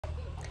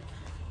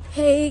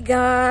Hey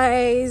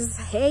guys,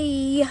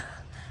 hey,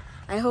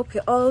 I hope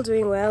you're all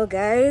doing well,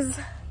 guys.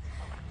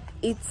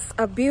 It's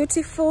a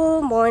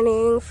beautiful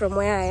morning from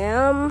where I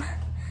am,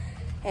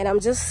 and I'm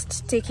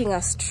just taking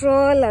a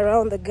stroll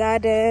around the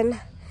garden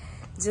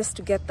just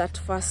to get that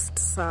first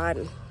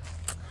sun.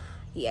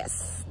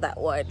 Yes, that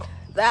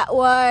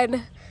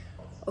one.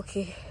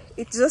 Okay,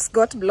 it just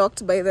got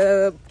blocked by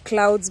the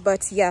clouds,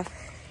 but yeah,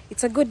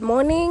 it's a good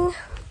morning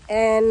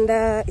and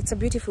it's a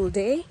beautiful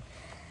day.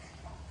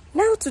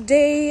 Now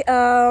today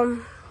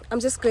I'm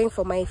just going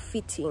for my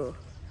fitting,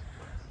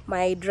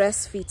 my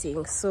dress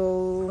fitting.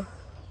 So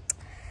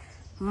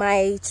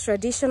my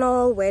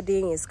traditional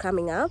wedding is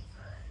coming up.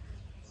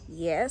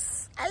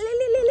 Yes,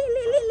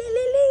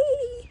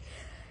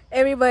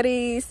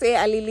 everybody say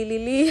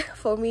alililili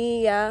for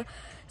me. Yeah,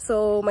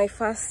 so my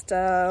first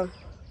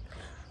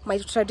my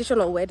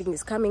traditional wedding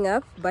is coming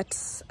up, but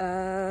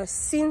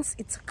since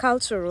it's a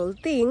cultural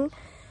thing,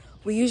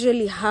 we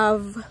usually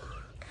have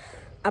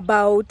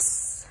about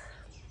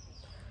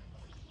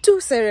two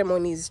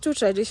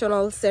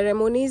traditional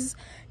ceremonies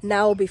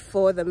now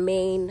before the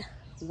main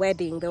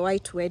wedding, the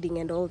white wedding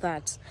and all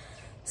that.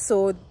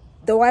 So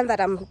the one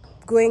that I'm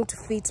going to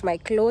fit my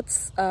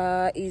clothes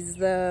is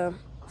the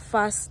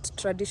first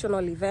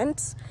traditional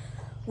event,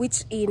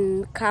 which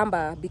in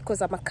Kamba,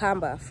 because I'm a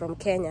Kamba from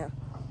Kenya,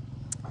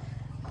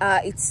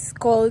 it's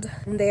called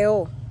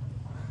Ndeo.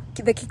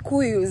 The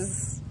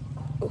Kikuyus,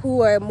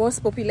 who are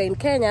most popular in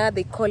Kenya,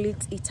 they call it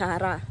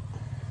Itara.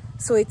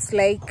 So it's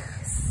like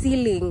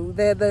sealing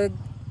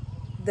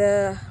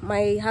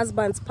my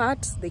husband's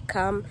part. They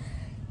come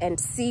and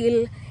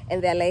seal,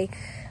 and they're like,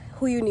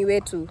 huyu ni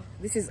wetu,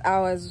 this is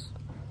ours,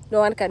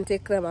 no one can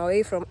take them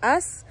away from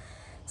us.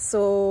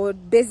 So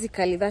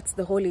basically that's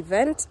the whole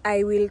event.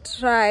 I will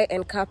try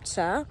and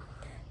capture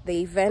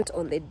the event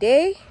on the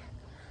day,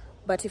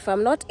 but if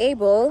I'm not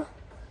able,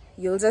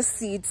 you'll just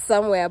see it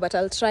somewhere. But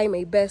I'll try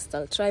my best,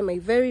 I'll try my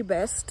very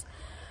best.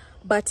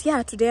 But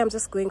yeah, today I'm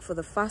just going for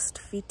the first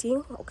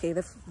fitting, okay,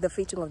 the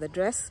fitting of the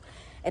dress,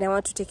 and I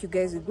want to take you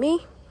guys with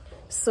me.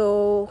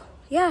 So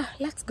yeah,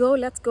 let's go.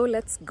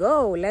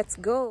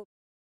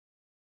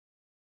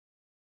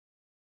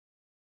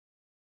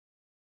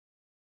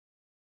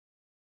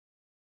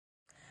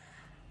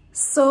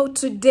 So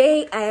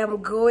today I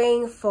am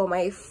going for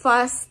my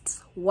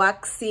first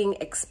waxing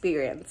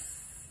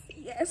experience.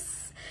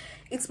 Yes,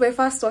 it's my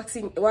first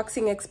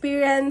waxing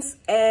experience,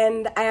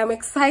 and I am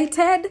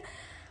excited,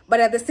 but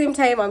at the same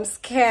time I'm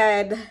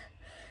scared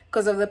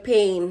because of the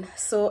pain.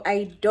 So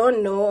I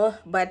don't know,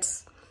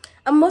 but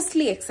I'm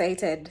mostly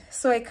excited.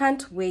 So I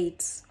can't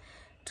wait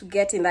to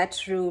get in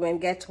that room and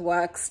get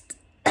waxed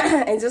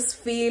and just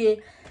feel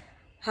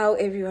how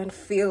everyone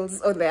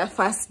feels on their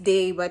first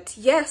day. But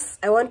yes,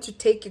 I want to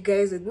take you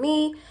guys with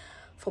me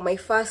for my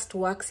first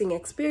waxing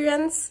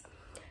experience.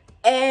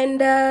 And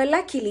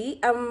luckily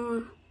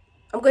I'm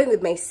going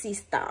with my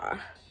sister.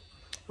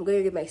 I'm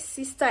going with my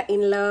sister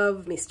in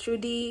love, Miss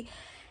Trudy.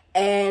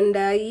 And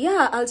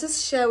yeah, I'll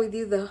just share with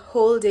you the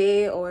whole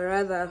day, or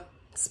rather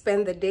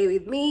spend the day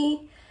with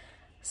me,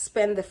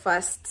 spend the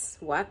first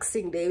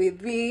waxing day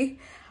with me,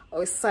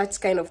 or such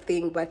kind of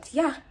thing. But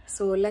yeah,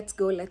 so let's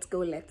go.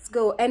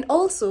 And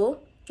also,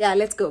 yeah,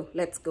 let's go.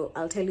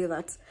 I'll tell you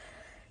that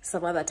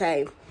some other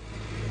time.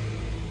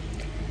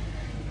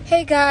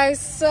 Hey guys,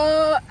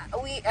 so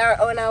we are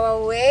on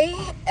our way,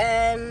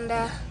 and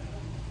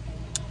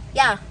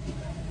yeah,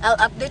 I'll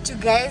update you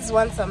guys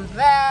once I'm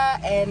there,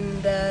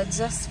 and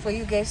just for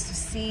you guys to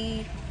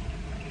see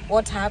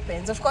what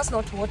happens. Of course,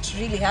 not what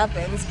really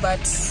happens, but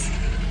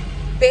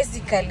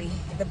basically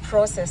the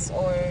process,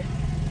 or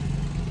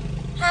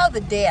how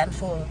the day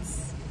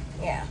unfolds.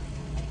 Yeah.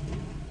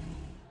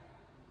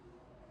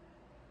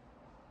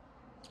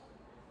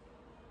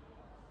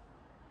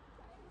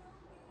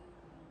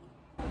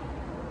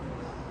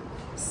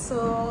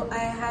 So I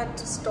had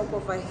to stop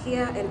over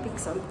here and pick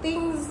some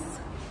things,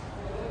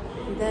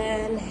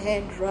 then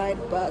head right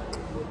back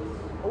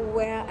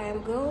where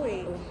I'm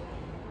going.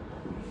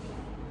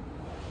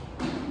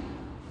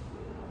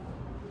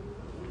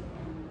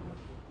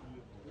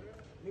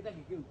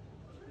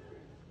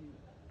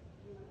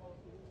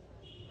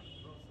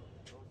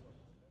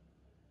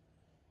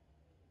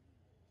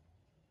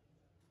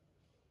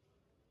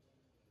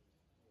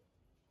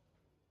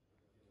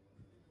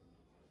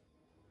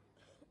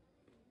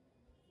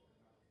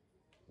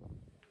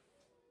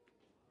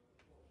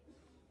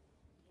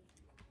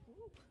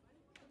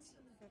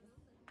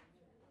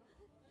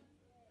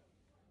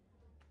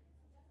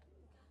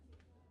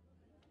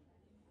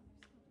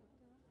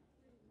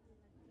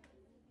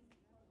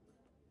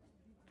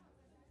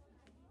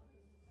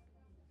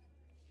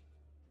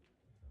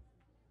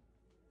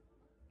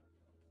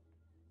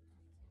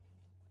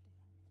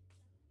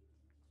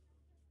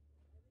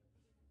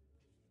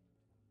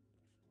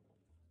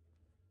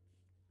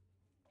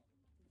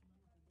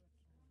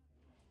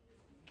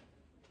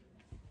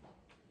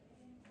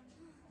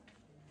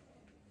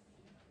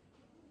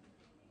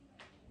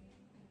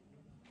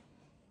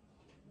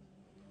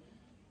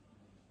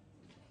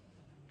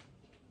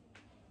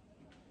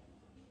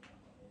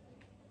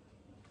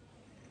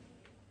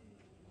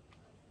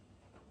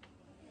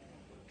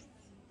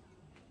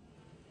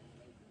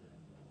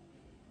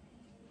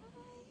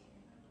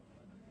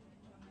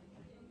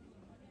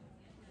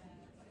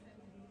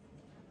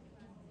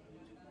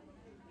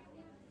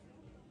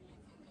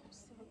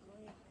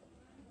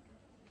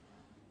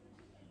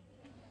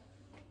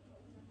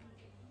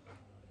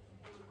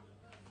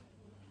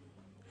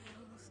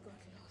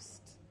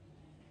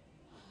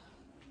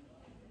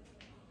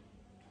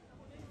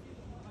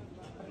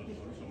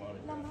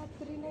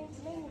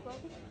 399 kwa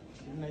wapi?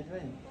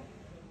 399.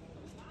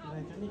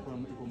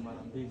 399 iko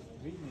mara mbili.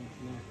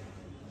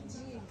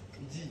 399.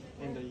 G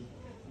enda hii.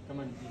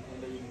 Kama ni G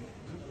enda hii.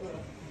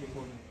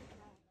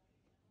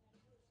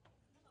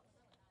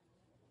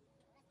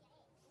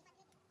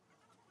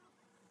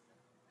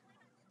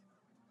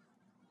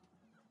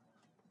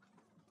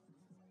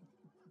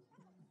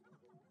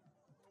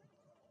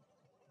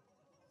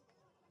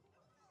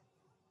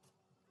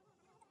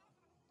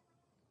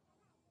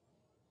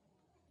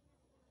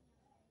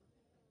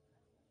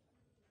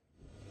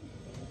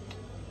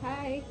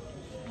 Hi.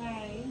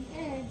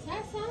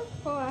 Sasa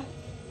Poa.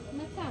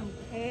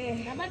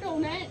 na bado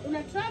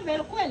una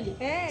travel kweli?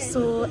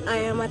 So I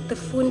am at the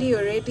fundi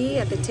already,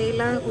 at the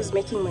tailor who's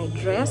making my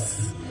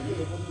dress,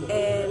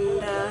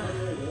 and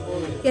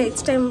yeah,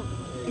 it's time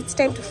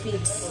to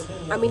fit.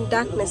 I'm in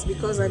darkness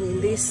because I'm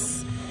in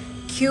this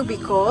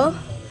cubicle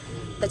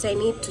that I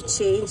need to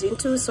change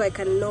into so I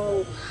can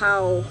know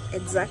how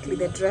exactly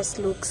the dress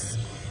looks.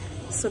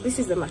 So this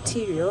is the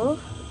material.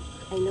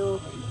 I know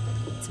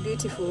it's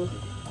beautiful.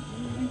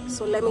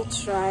 So let me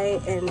try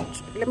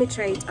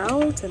it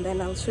out and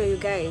then I'll show you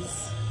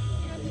guys.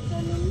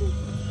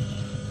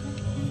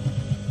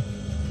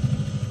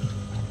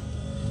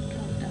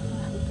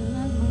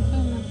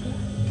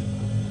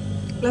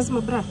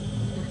 Lazima bra.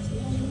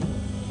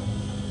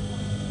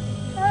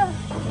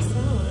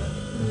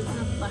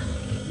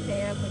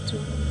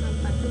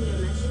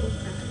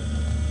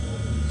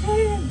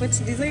 But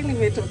design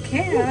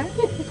imetokea.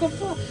 Uko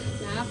poa.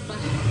 Na hapa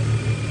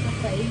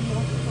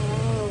hivyo.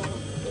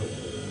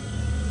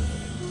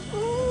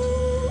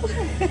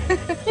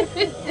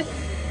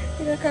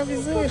 Inakaa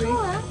vizuri.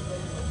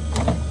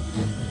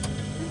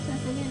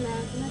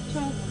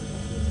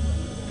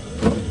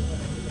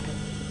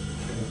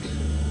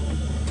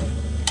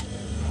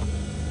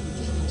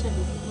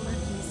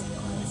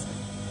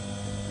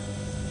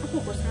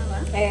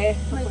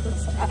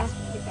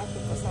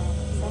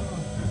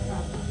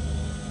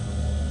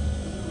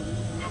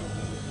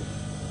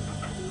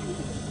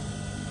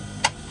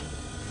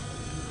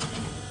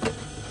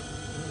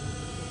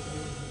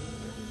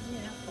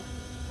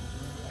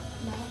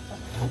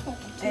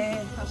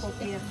 Hapo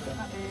pia. I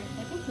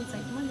think it's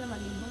like one of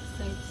both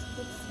sides.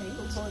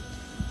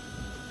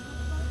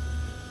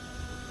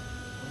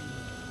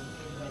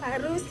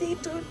 Harusi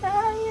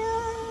tunayo.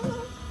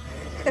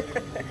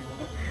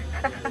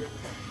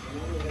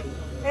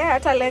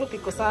 Hata length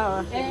iko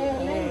sawa.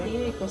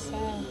 Length iko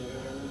sawa.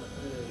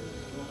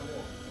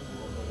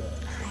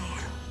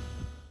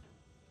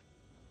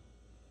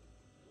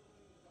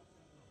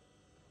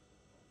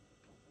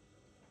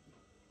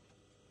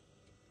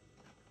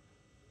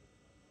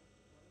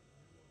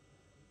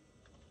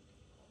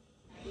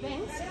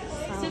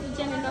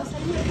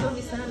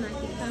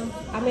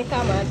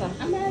 Amekama hata.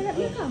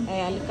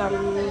 Alikam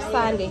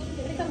Sunday.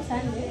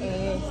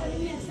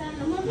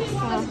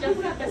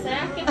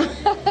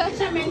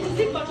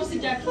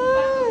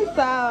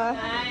 Sawa.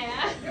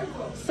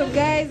 So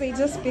guys, I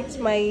just picked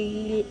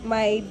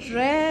my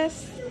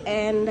dress,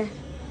 and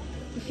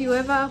if you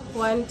ever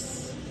want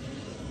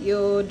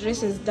your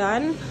dresses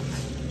done,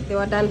 they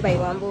were done by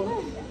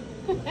Wambo.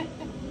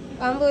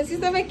 Wambo,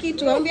 siseme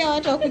kitu, ambia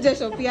watu wakuja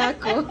shop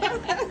yako.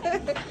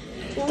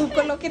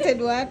 Uko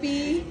located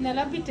wapi?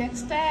 Nairobi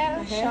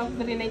Textile Shop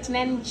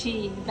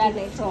 399G.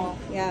 That's all.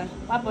 Yeah.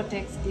 Wabo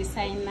Text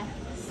designer.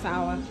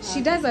 Sawa.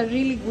 She does a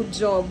really good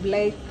job,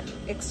 like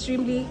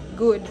extremely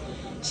good.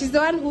 She's the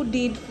one who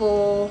did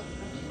for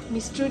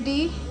Miss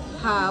Trudy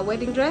her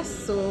wedding dress,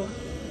 so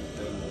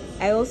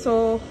I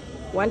also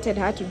wanted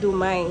her to do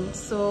mine.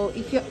 So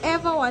if you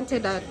ever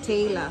wanted a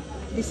tailor,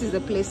 this is the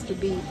place to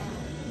be.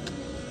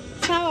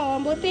 Sawa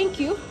Wambo, thank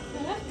you.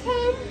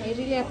 Welcome. I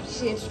really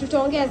appreciate.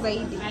 Tutaongea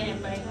zaidi. Haya,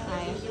 bye.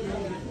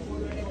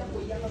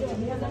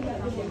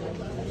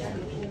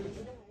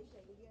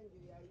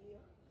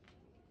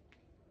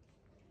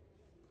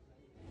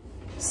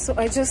 So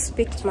I just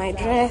picked my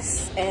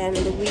dress and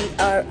we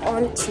are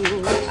on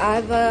to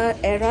other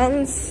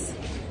errands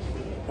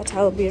that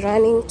I'll be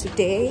running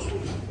today.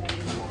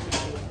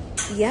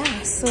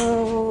 Yeah,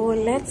 so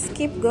let's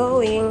keep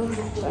going.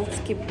 Let's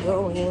keep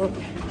going.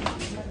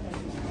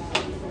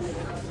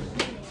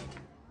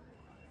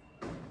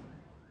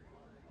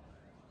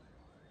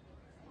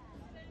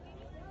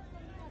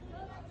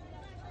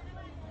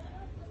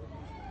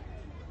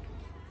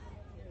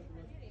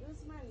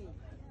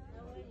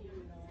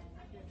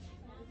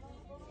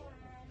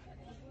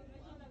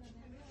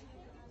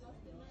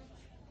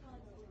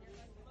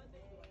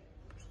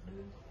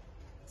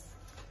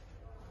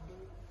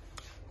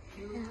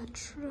 Hair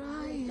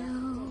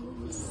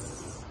trials.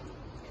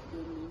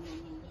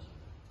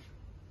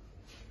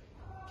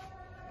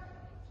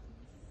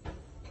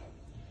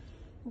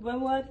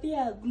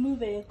 Umemwambia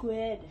glue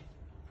kwenda.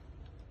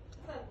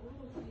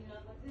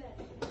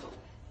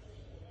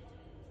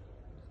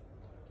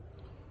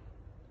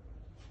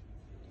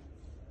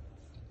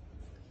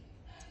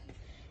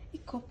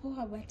 Iko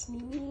poa but ni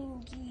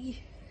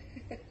mingi.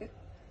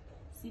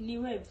 Ni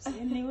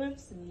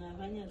webs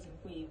mnafanya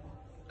ziko hivyo.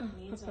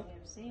 Ni hizo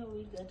webs hiyo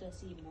wig hata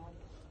si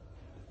moja.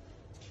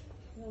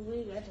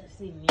 Wewe hata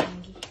si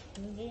mingi.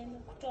 Ningeenda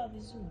kutoa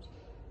vizuri.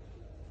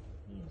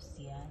 Hiyo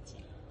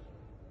siache.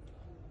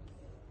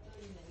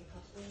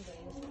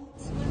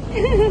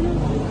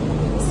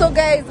 So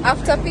guys,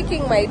 after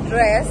picking my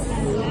dress,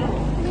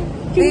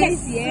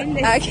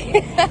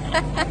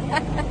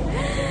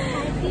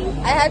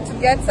 I had to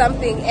get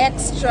something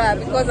extra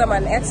because I'm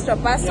an extra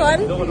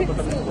person.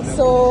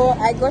 So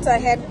I got a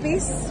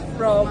headpiece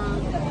from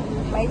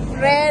my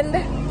friend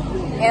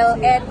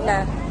El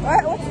Edna.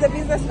 What's the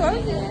business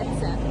called?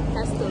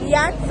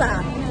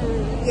 Yatsa.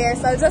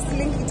 Yes, I'll just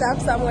link it up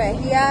somewhere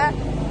here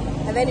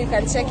and then you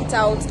can check it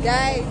out,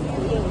 guys.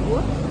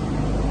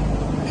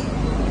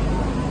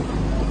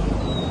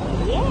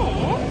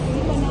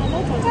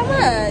 How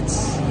much?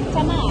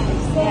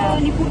 So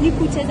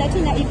nikucheza tu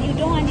na if you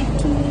don't want it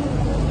too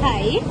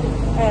high,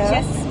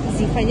 just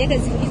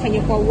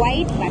zifanye kwa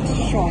wide but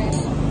short.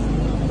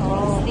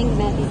 I think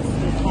that is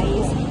the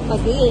highest.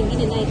 Because the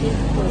ingine na I think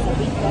was a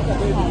bit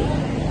high.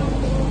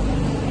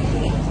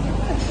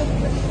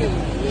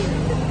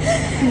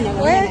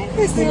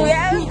 Simu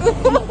yangu.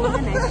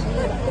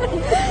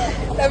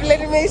 Na vile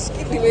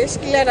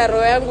nimeshikilia na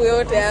roho yangu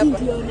yote hapa.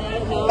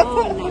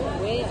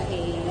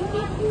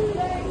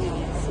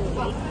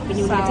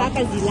 When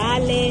unataka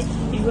zilale,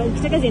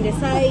 ukitaka ziende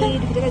side,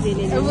 ukitaka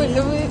ziende nje.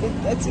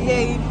 Achilia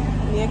hii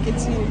niweke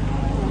chini.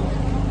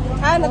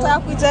 Nataka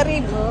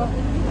kujaribu.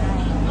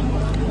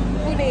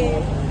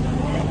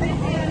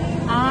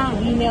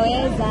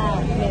 Nimeweza.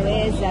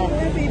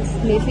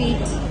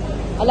 Nimefit.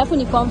 Alafu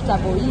ni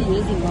comfortable, hii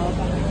hizi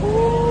ngoka.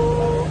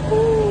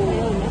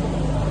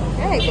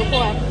 Iko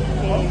poa.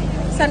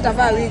 Sasa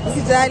vaa wig,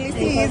 sijali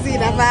si hizi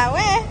navaa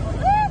we.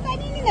 Kwa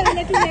nini na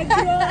vile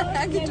tumegrow?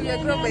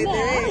 Tumegrow by the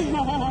way.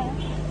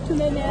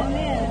 Tumemea.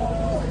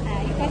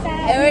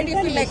 I already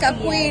feel like a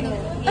queen.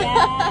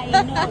 Yeah, you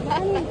know.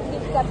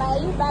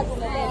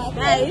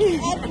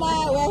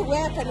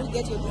 Where can we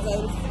get your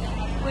designs?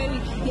 Where we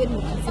can get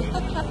your designs?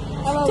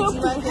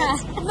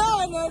 No.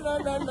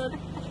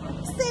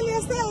 Sell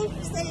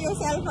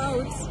yourself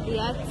out.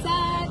 Yatsa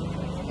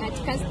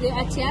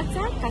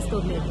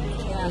custom made.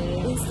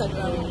 Yeah.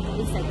 Instagram.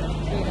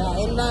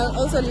 Yeah. And I'll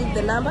also leave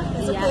the number.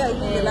 It's okay, I'll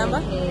leave the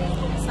number.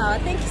 So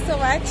thank you so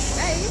much.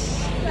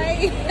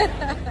 Bye.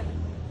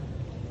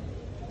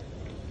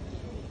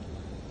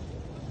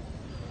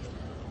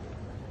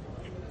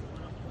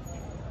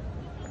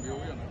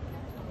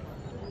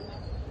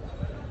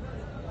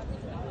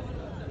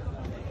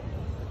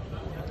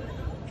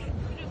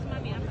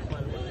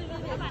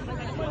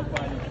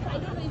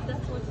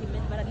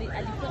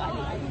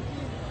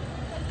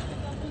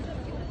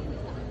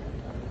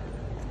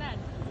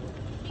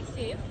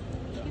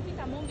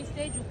 Ukifika Mombi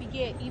stage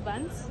upigie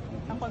Evans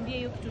akwambie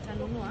hiyo kitu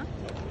utanunua.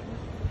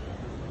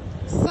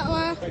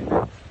 Sawa.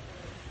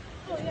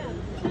 Oh yeah.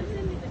 Send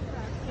me the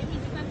car. Maybe you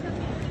can tell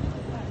me.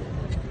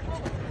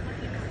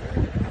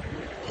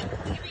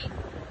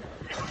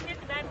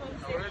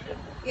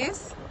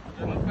 Yes?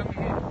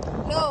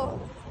 No.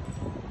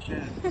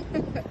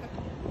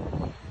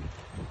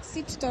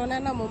 Si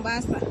tutaonana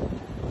Mombasa.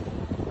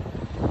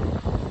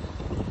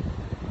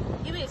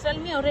 Ibi,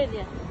 salimia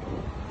Aurelia.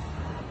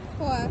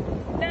 Poa.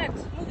 Dad,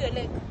 move your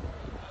leg.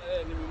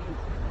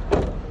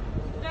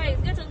 Guys,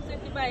 get on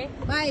safety. Bye.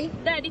 Bye.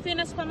 Dad, if you're in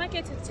a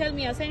supermarket, tell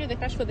me. I'll send you the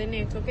cash for the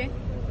net, okay?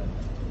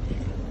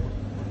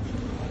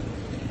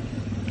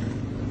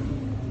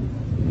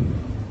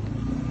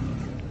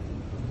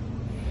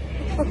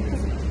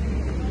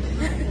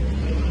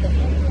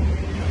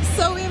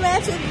 So we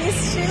met with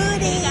this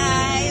shooting.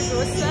 Guys,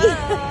 what's up?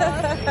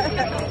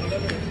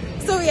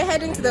 So we are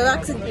heading to the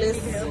waxing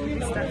place.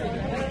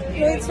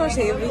 No, it's not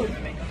heavy.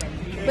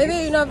 Maybe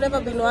you know I've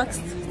never been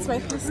waxed. It's my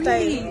first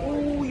time.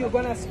 Oh, you're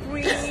gonna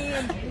scream.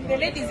 The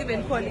lady's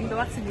even calling the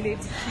waxing lady.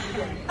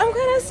 I'm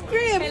gonna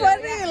scream, for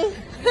real.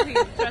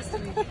 Trust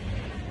me.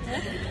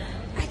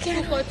 I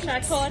can't go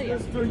Trattoria.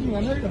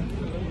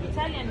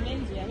 Italian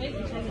men's wear. Where's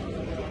Italian?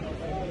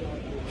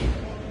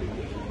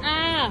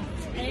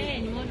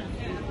 Nimeona.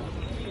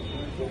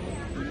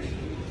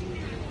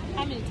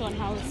 Hamilton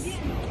House.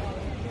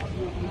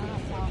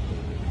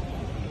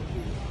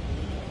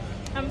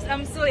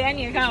 I'm so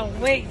yani I can't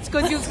wait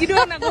because you don't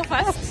wanna go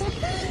fast.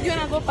 You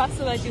wanna go fast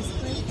so that you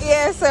scream.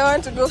 Yes, I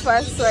want to go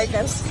fast so I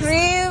can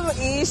scream.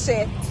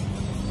 Ishe.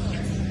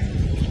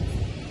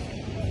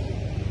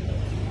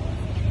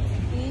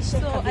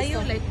 So are you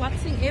like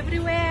waxing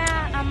everywhere?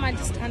 Am I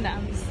just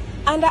underarms?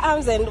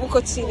 Underarms and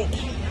uko chini.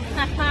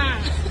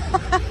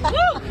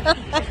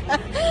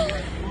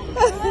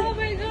 Oh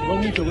my god.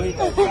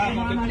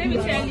 Let me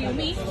tell you,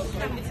 me,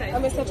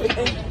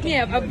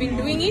 I've been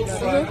doing it,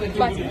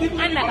 but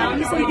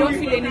underarms, I don't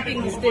feel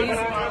anything these days.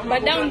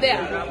 But down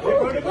there,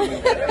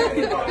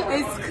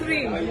 I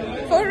scream.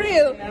 For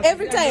real?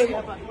 Every time?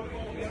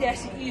 There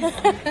she is.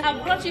 I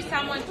brought you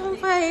someone. I'm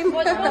fine.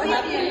 What's your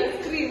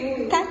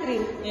name?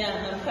 Catherine.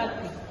 Yeah, I'm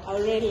Catherine.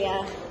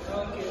 Aurelia.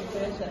 Okay,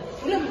 pressure.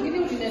 Ule mwingine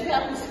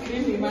unataka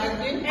kuscream,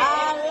 imagine.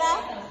 Ala.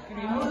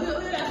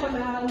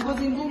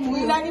 Ngozi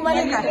ngumu. Nani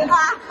malika?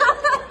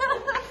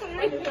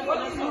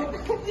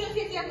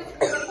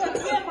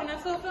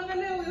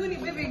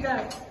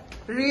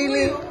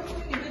 Really?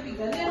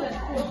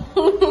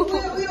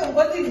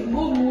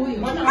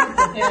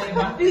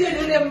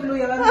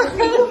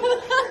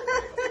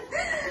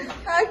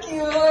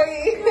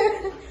 Akimoi.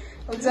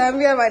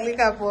 Utaambia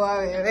Malika poa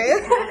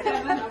wewe.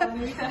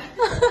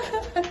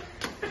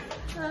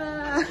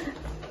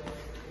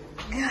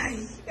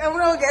 Guys, I'm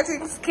not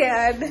getting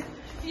scared.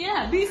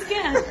 Yeah, be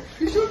scared.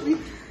 You should be.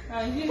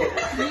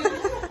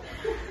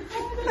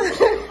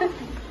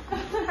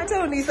 Hata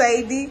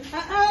unisaidi.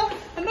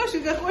 I'm not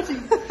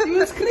sugarcoating. You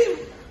will scream.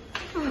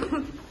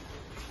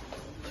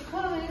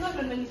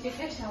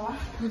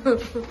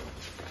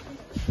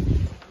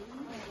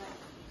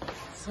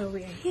 So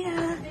we are here.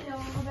 And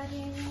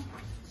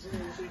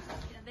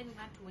then we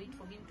had to wait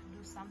for him to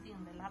do something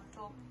on the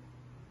laptop.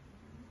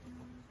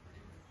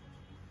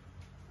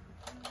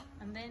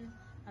 And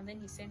then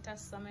he sent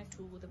us somewhere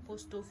to the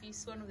post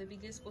office, one of the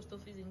biggest post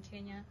offices in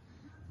Kenya.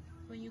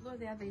 When you go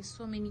there's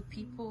so many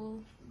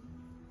people.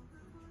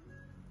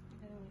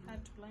 And we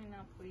had to line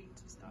up, wait,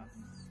 stuff.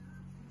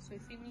 So we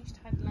finished,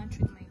 had lunch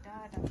with my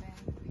dad, and then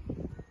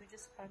we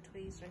just part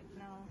ways right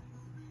now.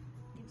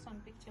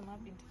 Gibson picked him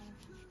up in time.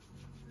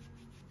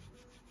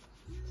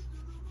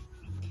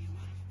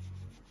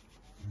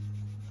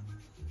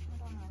 I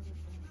don't know how to do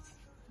this.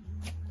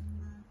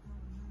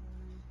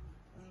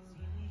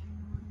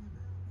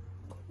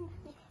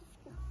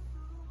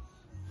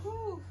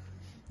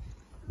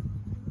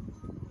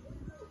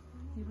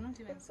 You've not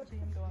even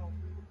screamed wow.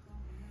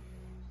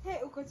 Hey,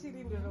 uko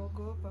chini ndio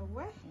naogopa.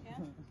 What? Yeah?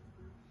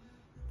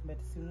 But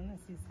Sununa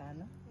si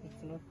sana,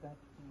 it's not that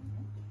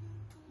thing.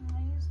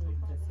 I used So to it's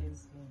the always. same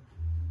thing.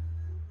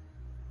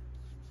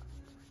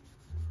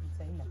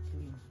 It's aina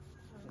clean.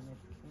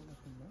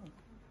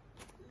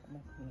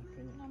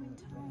 I'm in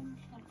town.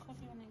 I'll call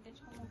you when I get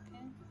home,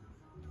 okay?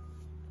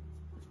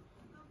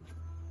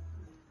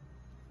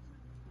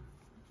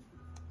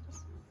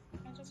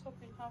 I just hope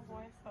you have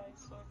Wi-Fi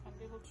so I can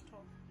be able to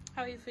talk.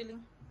 How are you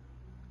feeling?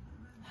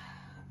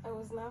 I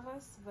was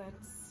nervous, but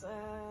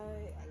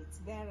it's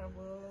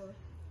bearable.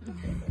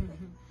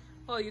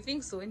 Oh, you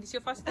think so? And it's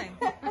your first time?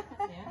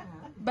 Yeah.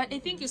 But I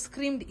think you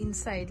screamed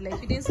inside.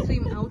 Like you didn't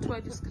scream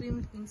outward, you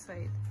screamed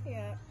inside.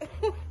 Yeah.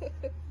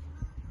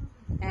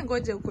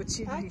 Ngoja uko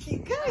chini.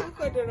 Hakika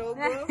uko ndio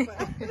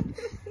naogopa.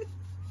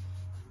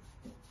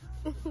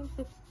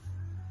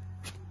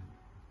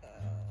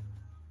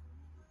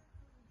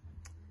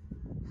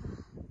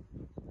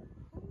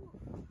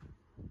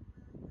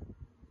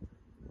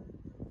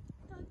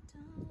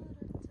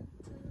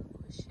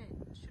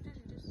 Should I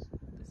reduce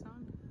the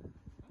sound?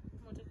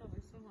 Motoka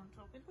will sing on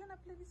top. We're gonna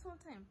play this whole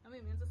time. I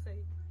mean, means to say,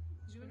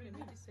 June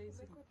maybe says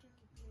it.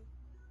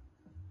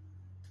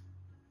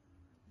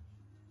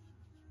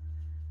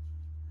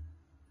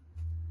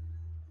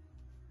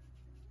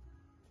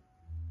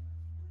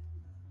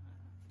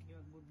 You're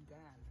a good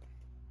girl.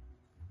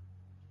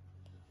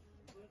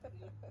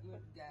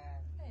 Good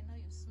girl. Hey, now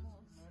you're small.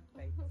 Not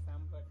like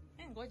somebody.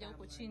 Ngoja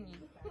uko chini.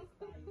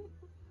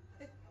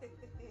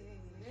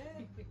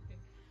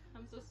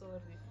 I'm so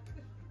sorry.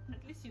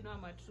 At least you know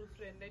I'm a true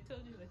friend. I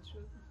told you the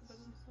truth. But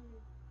I'm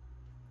sorry.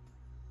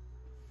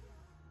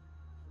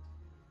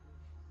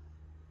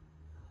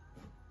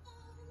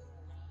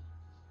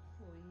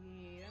 Oh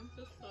yeah, I'm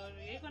so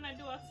sorry. Are you gonna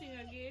do waxing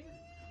again?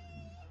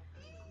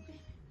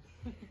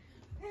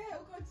 Hey,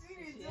 uko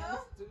chini She jo.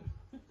 has to.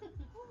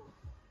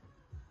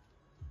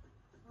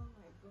 Oh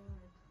my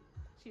god.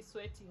 She's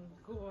sweating.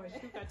 Gosh,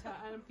 look at her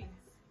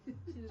armpits.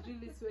 She's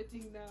really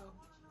sweating now.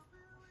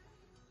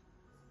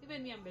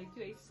 Even me, I'm like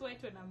you. I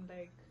sweat when I'm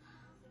like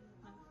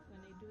when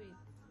I do it.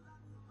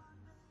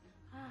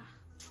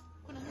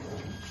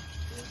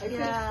 I feel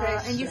Yeah,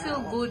 fresh and you now.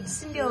 feel good.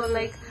 Cindy,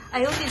 like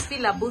I always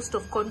feel a boost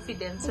of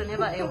confidence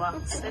whenever I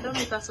wax. I don't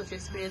know if that's what you're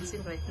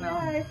experiencing right Yeah, now.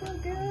 I feel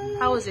good.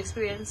 How was the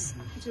experience?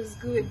 It was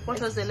good. What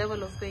was the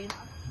level of pain?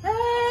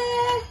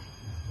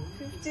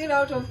 15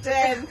 out of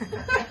 10.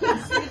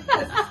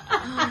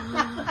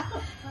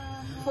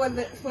 for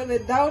the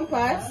down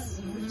parts,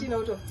 15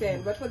 out of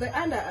 10. But for the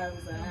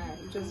underarms,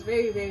 it was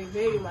very, very,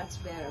 very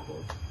much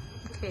bearable.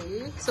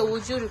 Okay, so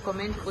would you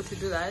recommend people to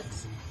do that?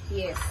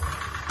 Yes,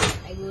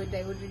 I would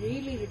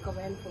really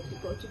recommend for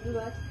people to do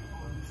that,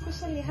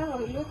 especially how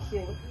I'm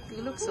looking.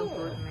 You look so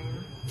good,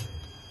 man.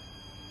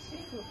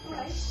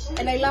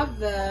 And I love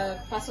the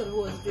person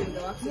who was doing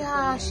the waxing.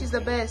 Yeah, for me. she's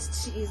the best.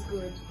 She is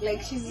good.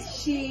 Like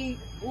she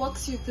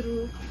walks you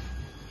through.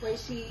 When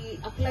she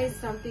applies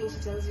something, she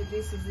tells you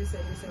this is this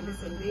and this and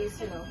this and this.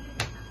 You know.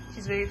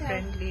 She's very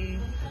friendly.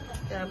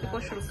 Yeah, people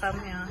should come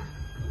here.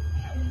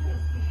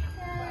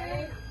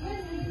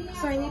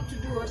 So I need to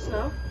do what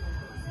now?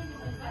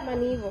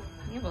 Manivo.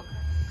 Yeah,